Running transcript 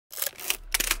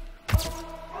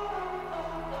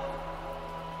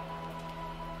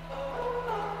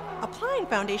applying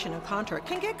foundation and contour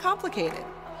can get complicated.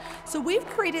 So we've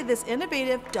created this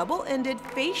innovative double-ended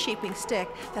face shaping stick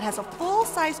that has a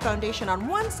full-size foundation on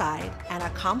one side and a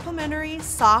complementary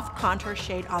soft contour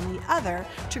shade on the other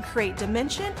to create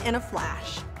dimension in a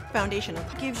flash. Foundation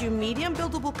gives you medium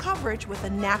buildable coverage with a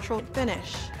natural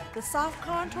finish. The soft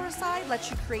contour side lets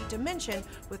you create dimension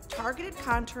with targeted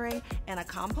contouring and a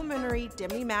complementary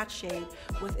demi-matte shade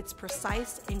with its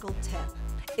precise angled tip.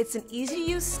 It's an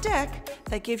easy-to-use stick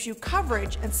that gives you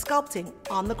coverage and sculpting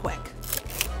on the quick.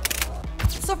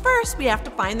 So first, we have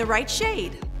to find the right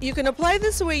shade. You can apply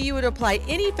this the way you would apply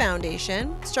any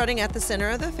foundation, starting at the center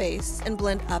of the face and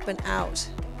blend up and out.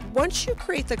 Once you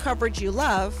create the coverage you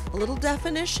love, a little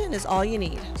definition is all you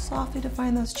need. Softly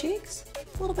define those cheeks,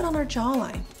 a little bit on our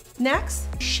jawline. Next,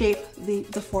 shape the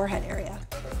forehead area.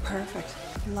 Perfect,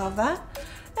 love that.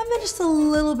 And then just a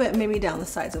little bit maybe down the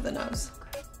sides of the nose.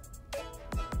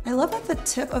 I love that the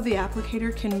tip of the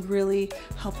applicator can really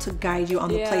help to guide you on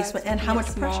the placement and how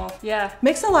much pressure. Yeah.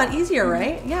 Makes it a lot easier,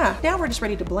 right? Yeah. Now we're just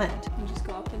ready to blend. You just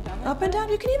go up and down. Up and down.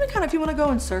 You can even kind of, if you want to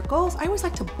go in circles, I always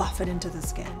like to buff it into the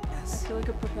skin. Yes. I feel like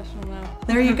a professional now.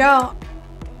 There you go.